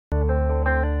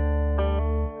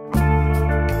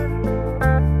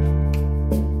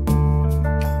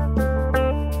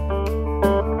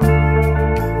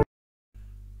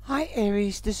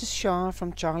Aries, this is Shah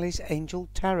from Charlie's Angel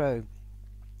Tarot,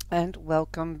 and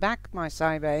welcome back, my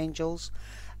cyber angels,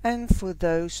 and for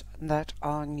those that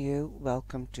are new,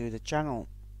 welcome to the channel.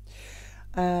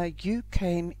 You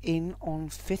came in on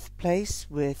 5th place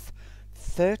with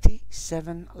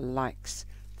 37 likes.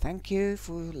 Thank you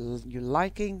for you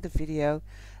liking the video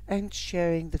and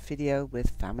sharing the video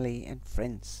with family and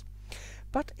friends.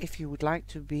 But if you would like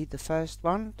to be the first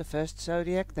one, the first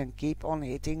zodiac, then keep on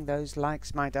hitting those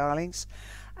likes, my darlings,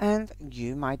 and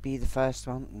you might be the first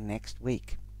one next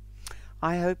week.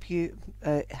 I hope you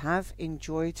have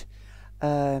enjoyed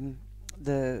the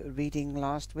reading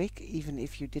last week, even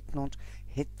if you did not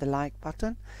hit the like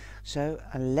button. So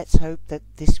let's hope that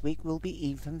this week will be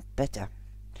even better.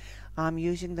 I'm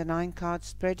using the 9-card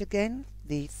spread again,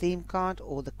 the theme card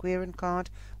or the querent card,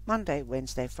 Monday,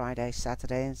 Wednesday, Friday,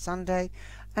 Saturday and Sunday,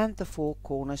 and the 4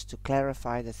 corners to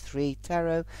clarify the 3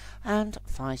 tarot and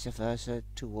vice versa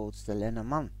towards the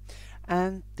Lenormand,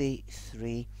 and the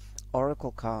 3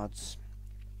 oracle cards,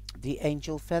 the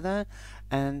angel feather,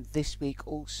 and this week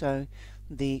also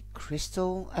the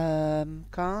crystal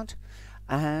card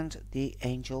and the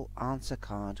angel answer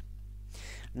card.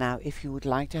 Now, if you would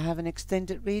like to have an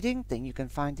extended reading, then you can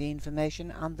find the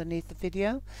information underneath the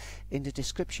video in the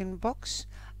description box,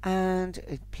 and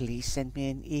please send me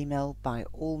an email by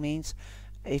all means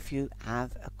if you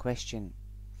have a question.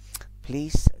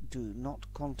 Please do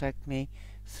not contact me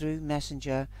through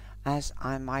Messenger, as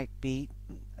I might be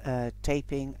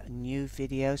taping new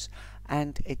videos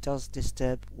and it does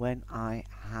disturb when I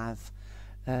have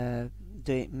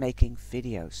making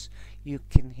videos. You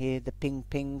can hear the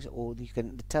pings, or you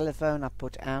can the telephone I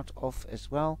put out off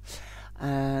as well,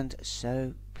 and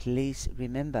so please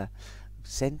remember,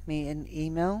 send me an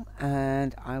email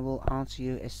and I will answer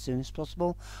you as soon as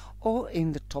possible. Or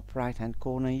in the top right hand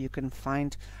corner you can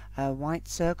find a white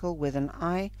circle with an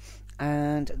eye,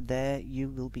 and there you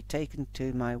will be taken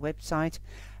to my website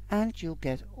and you'll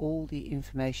get all the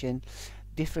information,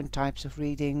 different types of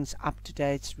readings,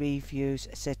 up-to-dates, reviews,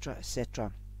 etc,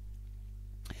 etc.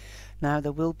 Now,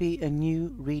 there will be a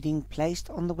new reading placed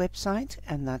on the website,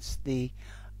 and that's the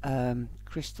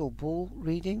crystal ball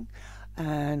reading.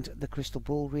 And the crystal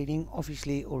ball reading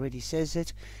obviously already says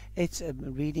it. It's a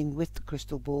reading with the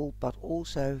crystal ball, but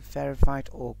also verified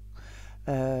or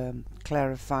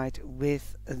clarified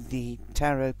with the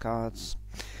tarot cards,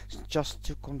 just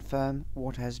to confirm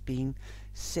what has been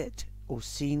said or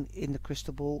seen in the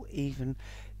crystal ball, even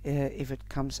if it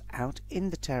comes out in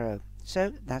the tarot.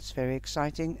 So that's very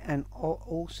exciting, and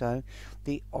also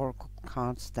the oracle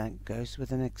cards that goes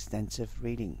with an extensive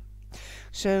reading.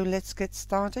 So let's get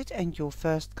started, and your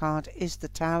first card is the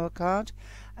Tower card,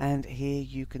 and here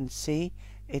you can see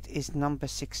it is number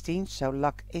 16, so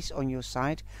luck is on your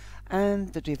side,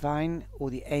 and the divine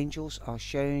or the angels are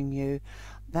showing you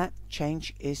that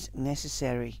change is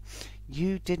necessary.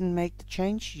 You didn't make the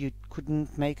change, you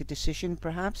couldn't make a decision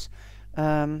perhaps,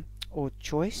 or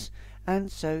choice,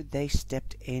 and so they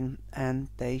stepped in and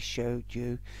they showed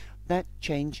you that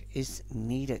change is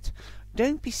needed.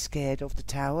 Don't be scared of the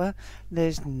Tower,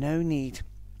 there's no need.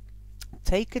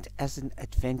 Take it as an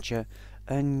adventure,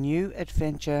 a new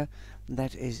adventure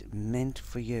that is meant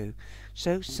for you.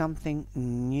 So something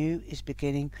new is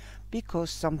beginning, because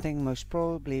something most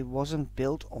probably wasn't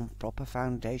built on proper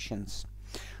foundations.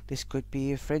 This could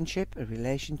be a friendship, a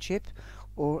relationship,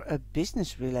 or a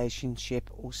business relationship,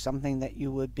 or something that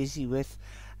you were busy with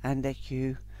and that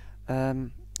you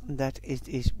that it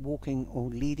is walking or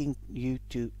leading you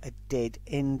to a dead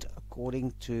end,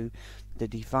 according to the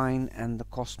divine and the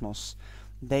cosmos.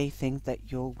 They think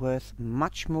that you're worth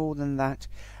much more than that,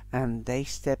 and they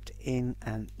stepped in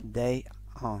and they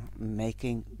are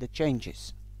making the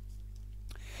changes.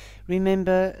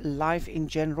 Remember, life in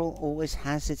general always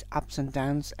has its ups and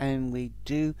downs, and we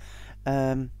do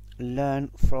learn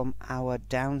from our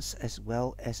downs as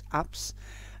well as ups,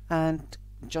 and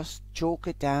just chalk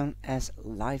it down as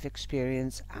life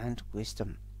experience and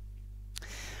wisdom.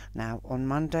 Now, on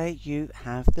Monday you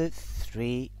have the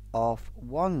 3 of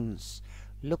Wands.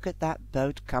 Look at that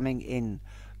boat coming in.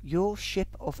 Your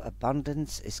ship of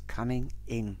abundance is coming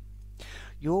in.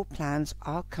 Your plans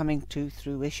are coming to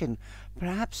fruition,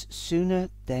 perhaps sooner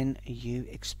than you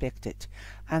expected,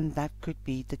 and that could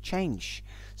be the change.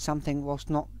 Something was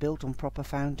not built on proper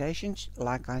foundations.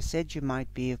 Like I said, you might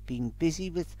have been busy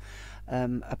with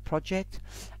a project,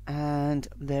 and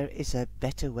there is a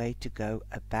better way to go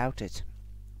about it.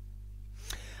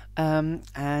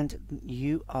 And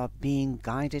you are being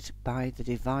guided by the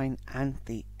divine and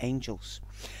the angels.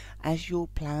 As your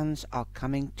plans are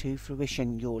coming to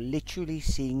fruition, you're literally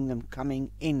seeing them coming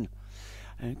in.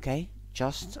 Okay,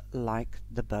 just like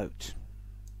the boat.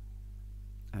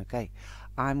 Okay,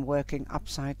 I'm working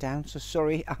upside down, so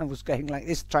sorry, I was going like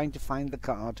this trying to find the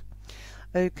card.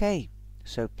 Okay,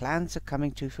 so plans are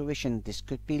coming to fruition. This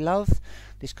could be love,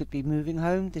 this could be moving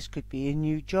home, this could be a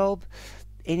new job,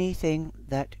 anything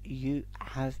that you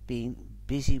have been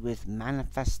busy with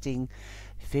manifesting,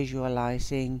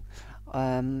 visualizing,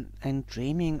 and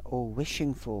dreaming or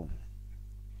wishing for.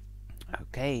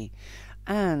 Okay,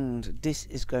 and this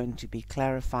is going to be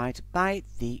clarified by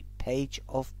the Page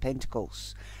of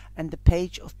Pentacles. And the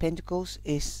Page of Pentacles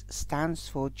stands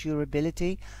for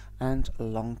durability and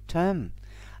long term,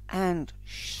 and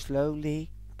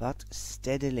slowly but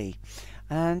steadily.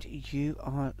 And you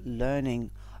are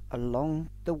learning along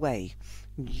the way.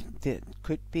 There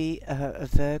could be a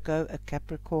Virgo, a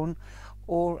Capricorn,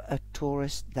 or a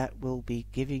Taurus that will be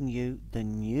giving you the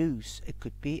news. It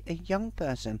could be a young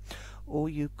person, or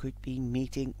you could be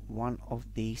meeting one of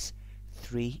these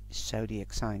 3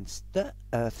 zodiac signs, the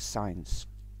earth signs.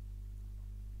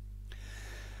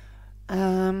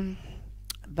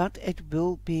 But it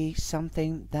will be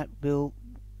something that will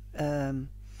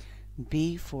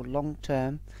be for long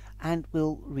term and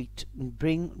will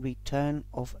bring return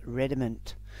of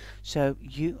rediment. So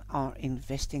you are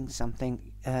investing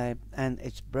something and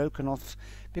it's broken off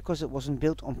because it wasn't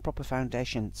built on proper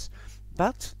foundations.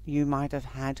 But you might have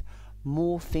had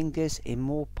more fingers in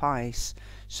more pies,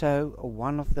 so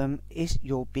one of them is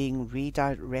you're being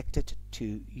redirected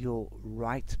to your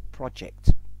right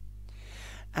project.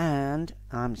 And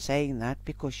I'm saying that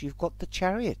because you've got the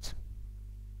Chariot,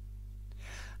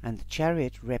 and the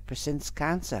Chariot represents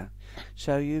Cancer,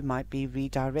 so you might be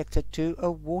redirected to a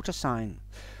water sign.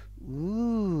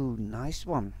 Ooh, nice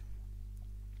one.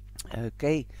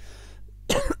 Okay.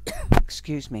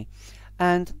 Excuse me.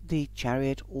 And the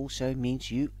Chariot also means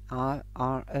you are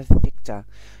a victor.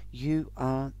 You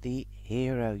are the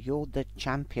hero. You're the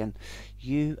champion.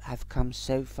 You have come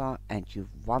so far and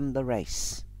you've won the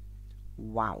race.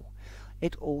 Wow.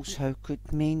 It also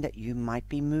could mean that you might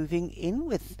be moving in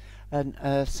with an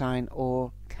earth sign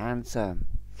or Cancer.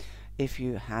 If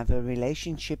you have a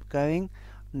relationship going,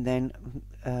 then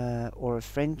or a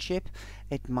friendship,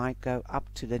 it might go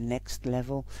up to the next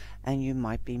level, and you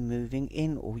might be moving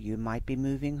in, or you might be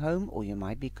moving home, or you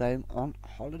might be going on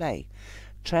holiday.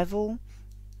 Travel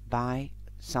by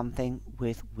something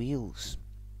with wheels.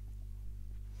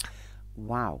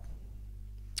 Wow.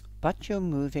 But you're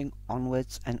moving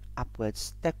onwards and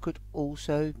upwards. There could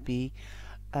also be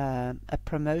a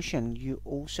promotion. You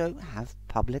also have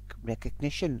public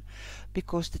recognition,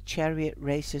 because the Chariot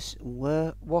races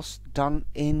was done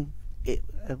in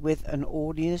with an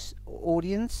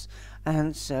audience,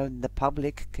 and so the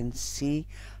public can see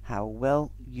how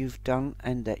well you've done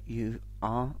and that you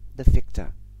are the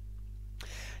victor.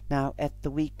 Now at the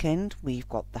weekend we've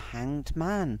got the Hanged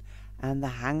Man, and the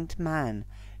Hanged Man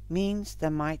means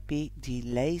there might be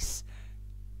delays.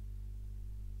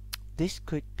 This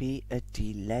could be a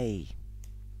delay.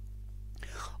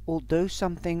 Although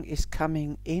something is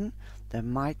coming in, there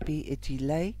might be a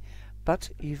delay,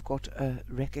 but you've got a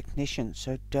recognition,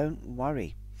 so don't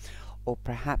worry. Or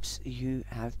perhaps you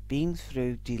have been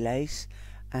through delays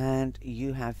and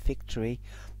you have victory.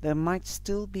 There might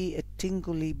still be a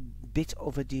tingly bit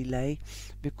of a delay,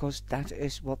 because that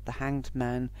is what the Hanged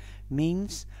Man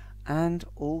means. And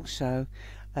also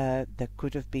there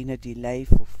could have been a delay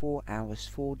for 4 hours,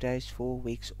 4 days, 4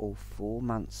 weeks, or 4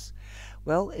 months.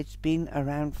 Well, it's been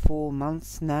around 4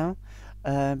 months now,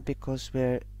 because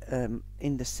we're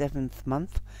in the 7th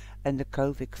month, and the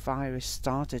COVID virus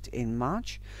started in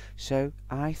March. So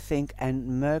I think,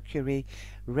 and Mercury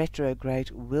retrograde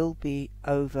will be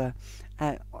over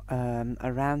at,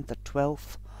 around the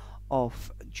 12th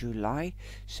of July.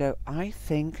 So I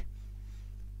think,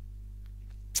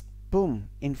 boom,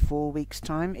 in 4 weeks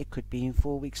time, it could be in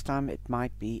 4 weeks time, it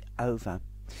might be over.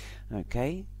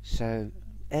 Okay, so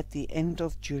at the end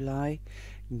of July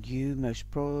you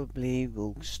most probably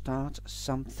will start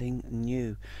something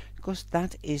new, because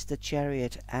that is the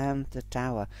Chariot and the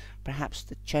Tower. Perhaps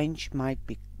the change might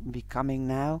be coming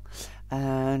now,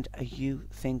 and you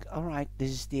think, alright,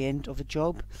 this is the end of a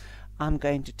job.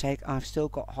 I've still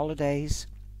got holidays,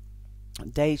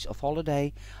 days of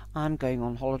holiday. I'm going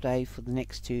on holiday for the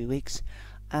next 2 weeks,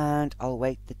 and I'll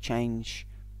wait the change.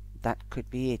 That could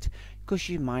be it, because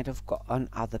you might have got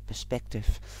another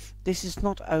perspective. This is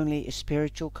not only a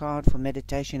spiritual card for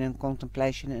meditation and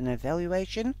contemplation and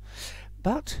evaluation,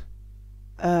 but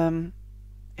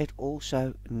it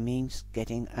also means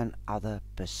getting another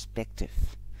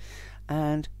perspective.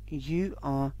 And you,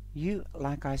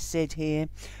 like I said here,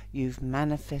 you've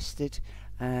manifested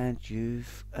and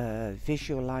you've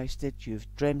visualized it,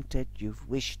 you've dreamt it, you've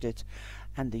wished it,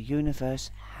 and the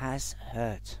universe has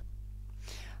heard.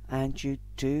 And you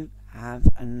do have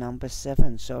a number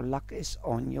 7, so luck is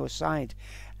on your side.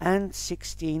 And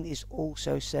 16 is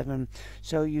also 7,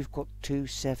 so you've got 2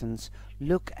 7s.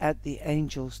 Look at the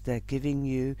angels, they're giving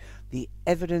you the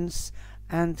evidence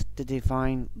and the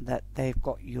divine that they've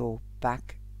got your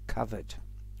back covered.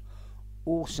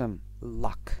 Awesome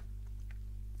luck.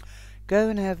 Go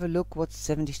and have a look what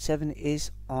 77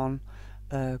 is on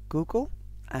Google,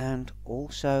 and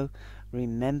also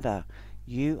remember,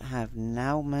 you have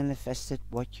now manifested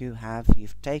what you have.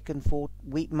 You've taken 4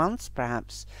 months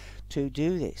perhaps to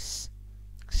do this.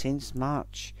 Since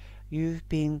March you've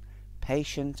been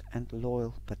patient and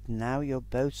loyal, but now your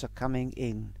boats are coming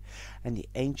in and the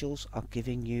angels are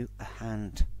giving you a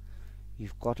hand.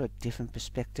 You've got a different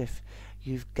perspective,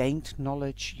 you've gained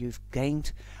knowledge, you've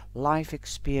gained life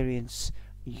experience,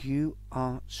 you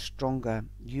are stronger,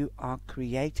 you are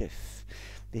creative.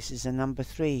 This is a number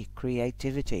 3,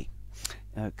 creativity.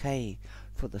 Okay,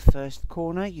 for the first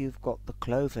corner you've got the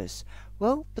clovers.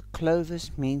 Well, the clovers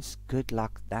means good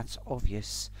luck, that's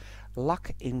obvious.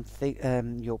 Luck in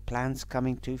your plans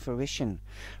coming to fruition.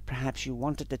 Perhaps you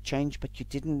wanted a change but you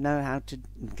didn't know how to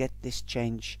get this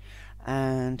change,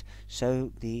 and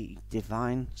so the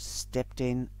divine stepped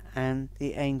in and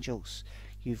the angels.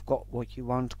 You've got what you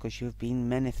want because you've been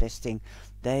manifesting.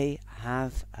 They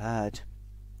have heard.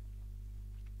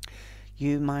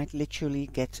 You might literally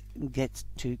get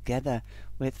together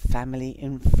with family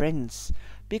and friends,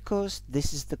 because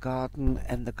this is the garden,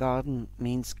 and the garden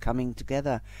means coming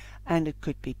together, and it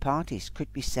could be parties,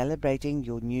 could be celebrating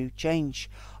your new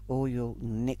change or your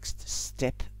next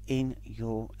step in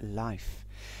your life.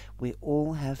 We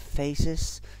all have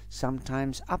phases,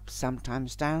 sometimes up,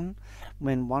 sometimes down.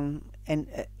 When one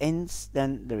ends,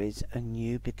 then there is a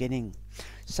new beginning.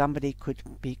 Somebody could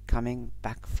be coming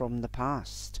back from the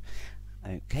past.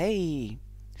 Okay,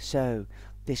 so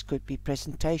this could be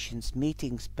presentations,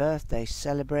 meetings, birthdays,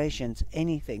 celebrations,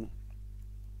 anything.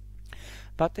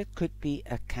 But it could be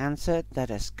a Cancer that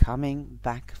is coming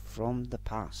back from the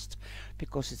past,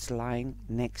 because it's lying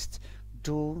next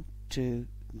door to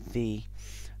the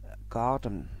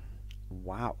garden.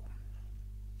 Wow.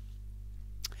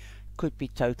 Could be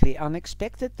totally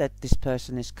unexpected that this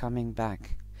person is coming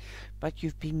back, but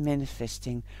you've been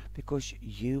manifesting because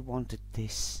you wanted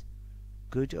this.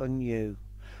 Good on you.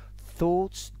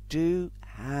 Thoughts do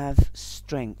have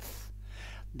strength.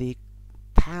 The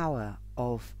power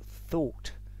of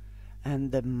thought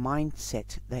and the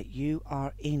mindset that you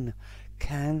are in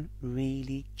can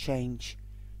really change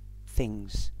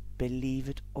things, believe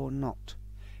it or not.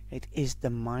 It is the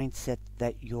mindset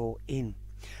that you're in,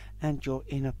 and you're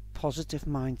in a positive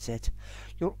mindset.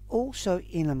 You're also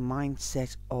in a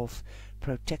mindset of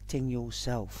protecting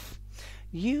yourself.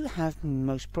 You have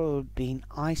most probably been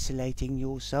isolating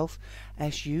yourself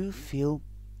as you feel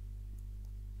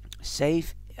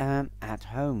safe at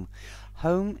home.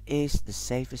 Home is the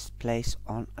safest place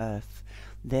on earth.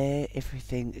 There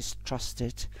everything is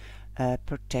trusted,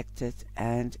 protected,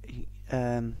 and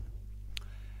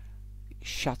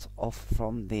shut off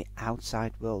from the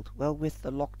outside world. Well, with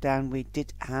the lockdown we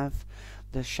did have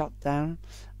the shutdown,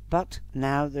 but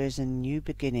now there's a new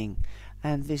beginning,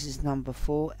 and this is number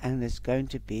 4, and it's going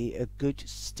to be a good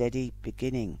steady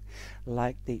beginning,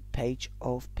 like the Page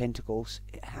of Pentacles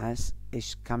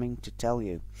is coming to tell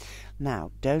you.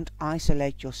 Now, don't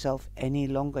isolate yourself any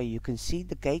longer. You can see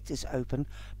the gate is open,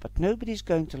 but nobody's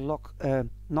going to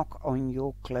knock on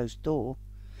your closed door.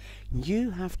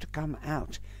 You have to come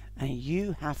out and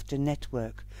you have to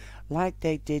network like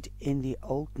they did in the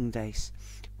olden days.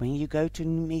 When you go to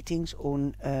meetings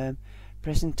or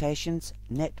presentations,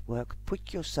 network,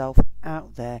 put yourself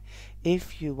out there.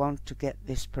 If you want to get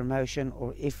this promotion,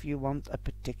 or if you want a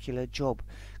particular job,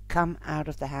 come out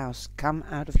of the house, come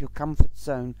out of your comfort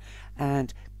zone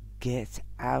and get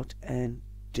out and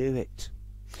do it.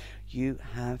 You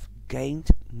have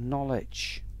gained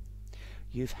knowledge.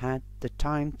 You've had the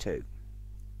time to.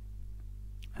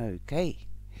 Okay,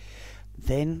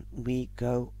 then we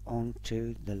go on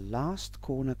to the last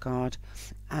corner card,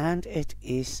 and it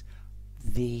is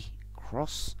the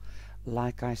cross.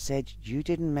 Like I said, you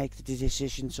didn't make the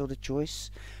decisions or the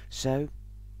choice, so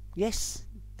yes,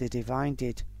 the divine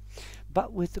did.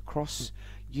 But with the cross,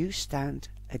 you stand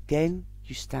again,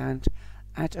 you stand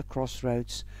at a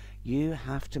crossroads. You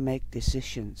have to make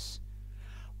decisions.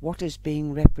 What is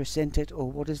being represented,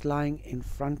 or what is lying in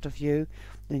front of you,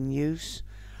 the news,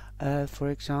 for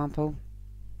example,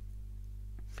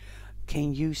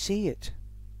 can you see it?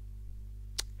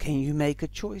 Can you make a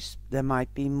choice? There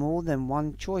might be more than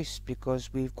one choice because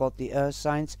we've got the earth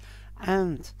signs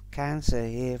and Cancer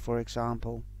here, for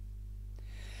example.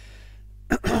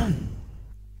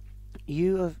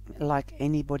 You have, like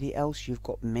anybody else, you've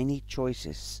got many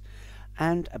choices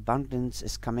and abundance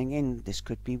is coming in. This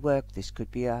could be work, this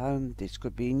could be a home, this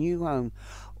could be a new home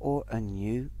or a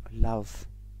new love.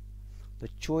 The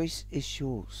choice is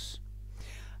yours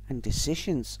and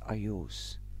decisions are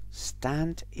yours.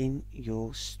 Stand in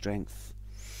your strength.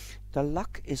 The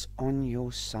luck is on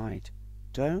your side.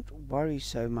 Don't worry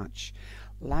so much.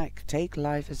 Take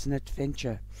life as an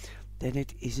adventure. Then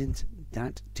it isn't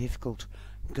that difficult.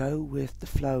 Go with the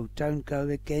flow. Don't go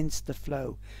against the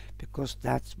flow, because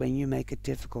that's when you make it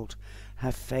difficult.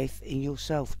 Have faith in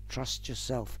yourself. Trust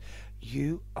yourself.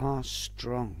 You are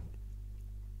strong.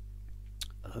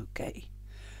 Okay.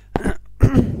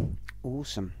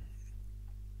 Awesome.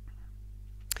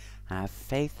 Have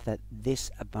faith that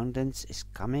this abundance is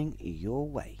coming your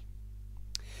way.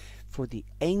 For the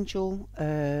angel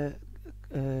feather,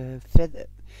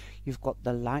 you've got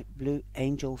the light blue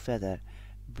angel feather.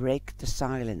 Break the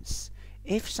silence.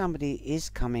 If somebody is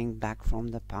coming back from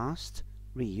the past,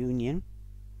 reunion,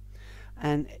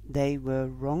 and they were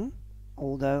wrong,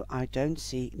 although I don't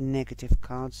see negative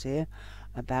cards here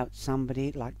about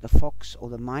somebody like the fox or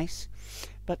the mice,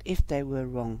 but if they were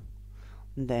wrong,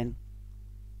 then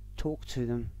talk to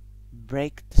them.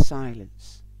 Break the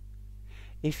silence.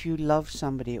 If you love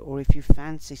somebody or if you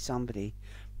fancy somebody,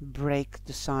 break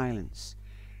the silence.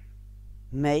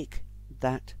 Make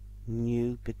that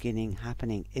new beginning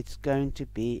happening. It's going to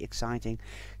be exciting.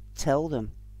 Tell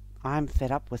them, I'm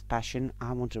fed up with passion.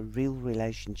 I want a real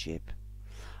relationship.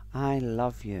 I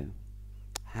love you.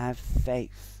 Have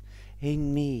faith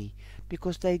in me,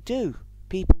 because they do.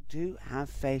 People do have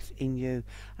faith in you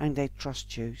and they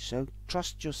trust you. So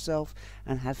trust yourself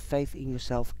and have faith in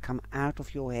yourself. Come out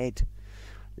of your head.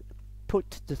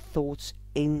 Put the thoughts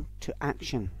into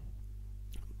action.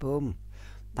 Boom.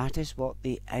 That is what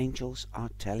the angels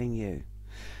are telling you.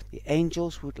 The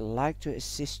angels would like to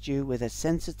assist you with a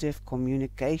sensitive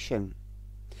communication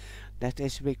that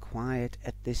is required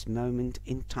at this moment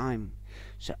in time.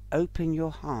 So open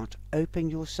your heart, open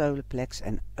your solar plex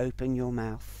and open your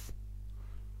mouth.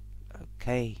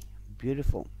 Okay,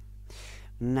 beautiful.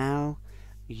 Now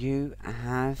you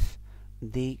have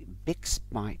the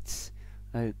Bixbite.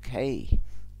 Okay,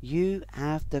 you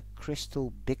have the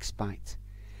crystal Bixbite.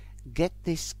 Get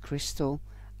this crystal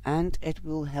and it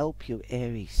will help you,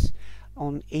 Aries,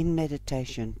 in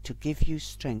meditation to give you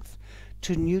strength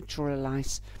to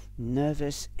neutralize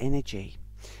nervous energy.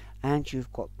 And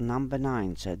you've got number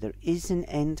 9, so there is an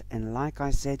end, and like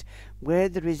I said, where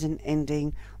there is an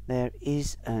ending, there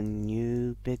is a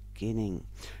new beginning.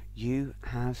 You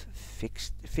have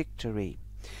fixed victory.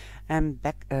 And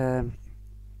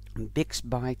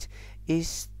Bixbite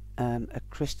is a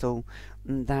crystal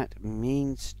that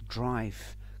means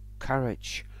drive,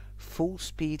 courage, full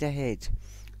speed ahead,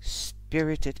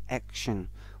 spirited action.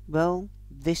 Well,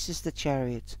 this is the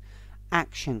Chariot.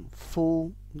 Action,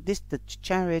 the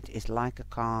Chariot is like a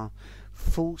car,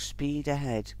 full speed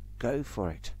ahead. Go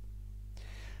for it.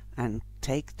 And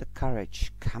take the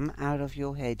courage. Come out of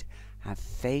your head. Have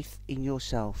faith in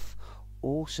yourself.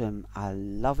 Awesome. I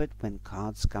love it when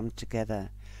cards come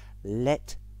together.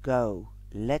 Let go.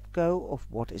 Let go of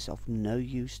what is of no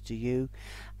use to you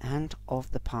and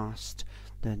of the past.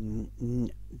 The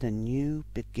new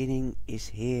beginning is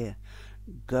here.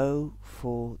 Go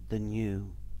for the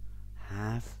new.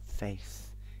 Have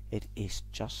faith. It is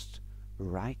just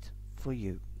right for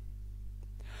you.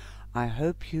 I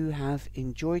hope you have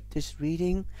enjoyed this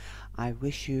reading. I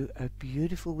wish you a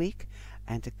beautiful week.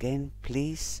 And again,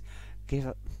 please give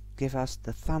us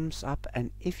the thumbs up,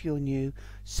 and if you're new,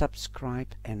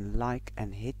 subscribe and like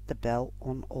and hit the bell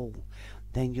on all.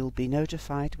 Then you'll be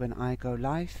notified when I go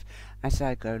live, as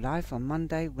I go live on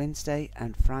Monday, Wednesday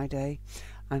and Friday,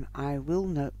 and I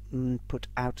will put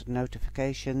out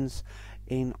notifications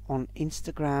on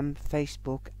Instagram,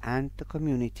 Facebook and the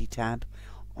community tab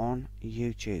on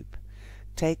YouTube.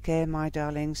 Take care, my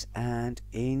darlings, and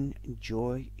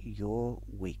enjoy your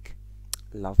week.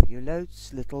 Love you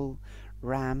loads, little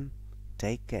ram.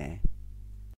 Take care.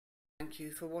 Thank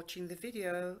you for watching the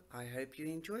video. I hope you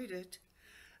enjoyed it.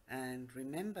 And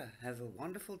remember, have a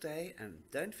wonderful day, and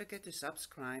don't forget to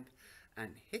subscribe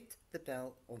and hit the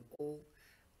bell on all,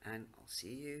 and I'll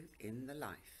see you in the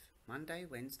live Monday,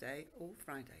 Wednesday or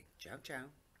Friday. Ciao, ciao.